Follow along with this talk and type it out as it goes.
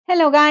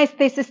Hello, guys.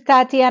 This is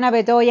Tatiana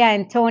Bedoya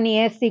and Tony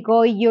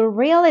Estigoy, your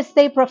real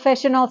estate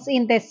professionals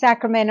in the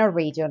Sacramento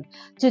region.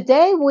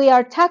 Today, we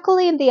are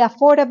tackling the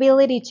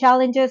affordability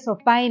challenges of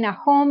buying a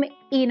home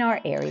in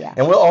our area.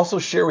 And we'll also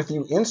share with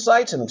you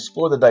insights and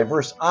explore the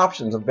diverse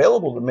options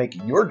available to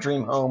make your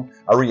dream home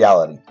a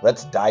reality.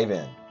 Let's dive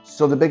in.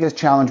 So the biggest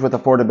challenge with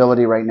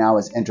affordability right now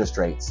is interest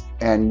rates.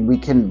 And we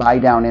can buy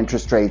down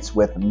interest rates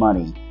with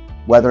money.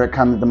 Whether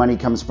the money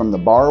comes from the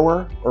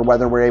borrower or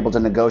whether we're able to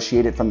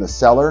negotiate it from the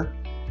seller,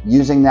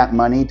 using that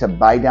money to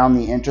buy down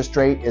the interest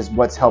rate is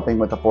what's helping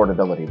with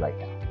affordability right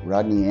now.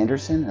 Rodney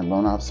Anderson, a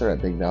loan officer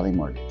at Big Valley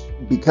Mortgage.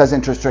 Because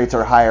interest rates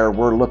are higher,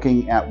 we're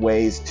looking at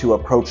ways to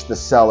approach the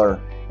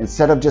seller.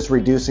 Instead of just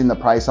reducing the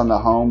price on the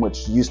home,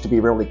 which used to be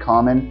really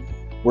common,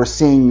 we're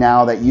seeing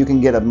now that you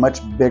can get a much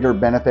bigger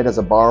benefit as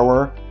a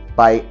borrower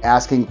by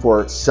asking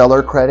for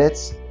seller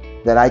credits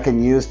that I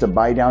can use to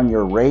buy down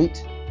your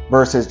rate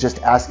versus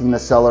just asking the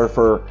seller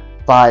for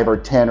 $5,000 or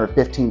 $10,000 or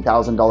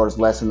 $15,000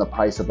 less in the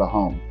price of the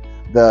home.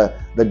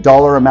 The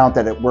dollar amount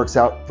that it works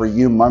out for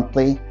you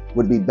monthly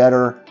would be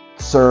better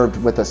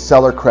served with a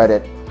seller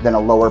credit than a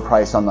lower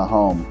price on the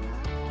home.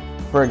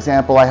 For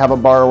example, I have a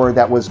borrower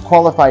that was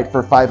qualified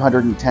for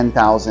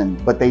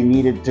 $510,000, but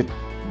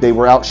they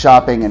were out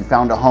shopping and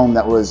found a home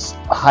that was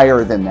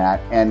higher than that,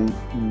 and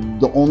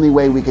the only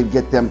way we could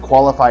get them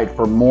qualified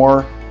for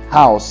more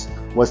house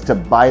was to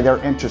buy their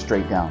interest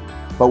rate down.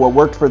 But what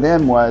worked for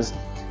them was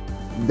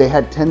they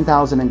had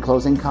 $10,000 in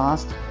closing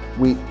cost.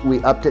 We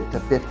upped it to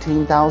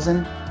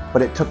 $15,000,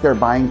 but it took their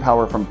buying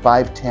power from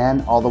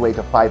 $510 all the way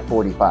to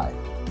 $545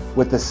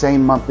 with the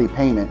same monthly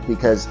payment,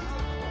 because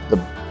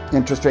the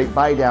interest rate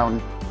buy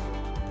down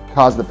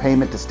caused the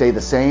payment to stay the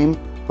same,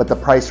 but the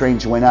price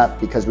range went up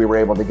because we were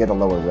able to get a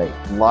lower rate.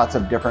 Lots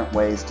of different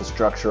ways to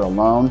structure a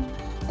loan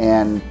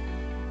and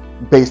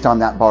based on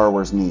that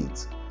borrower's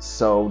needs.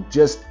 So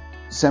just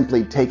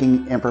simply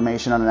taking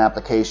information on an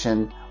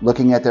application,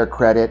 looking at their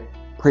credit,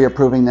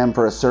 pre-approving them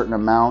for a certain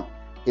amount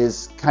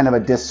is kind of a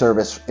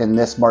disservice in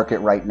this market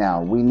right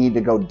now. We need to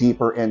go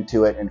deeper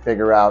into it and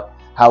figure out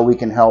how we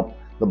can help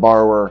the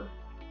borrower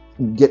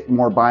get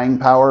more buying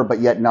power, but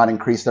yet not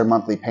increase their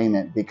monthly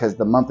payment, because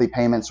the monthly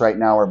payments right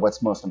now are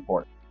what's most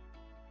important.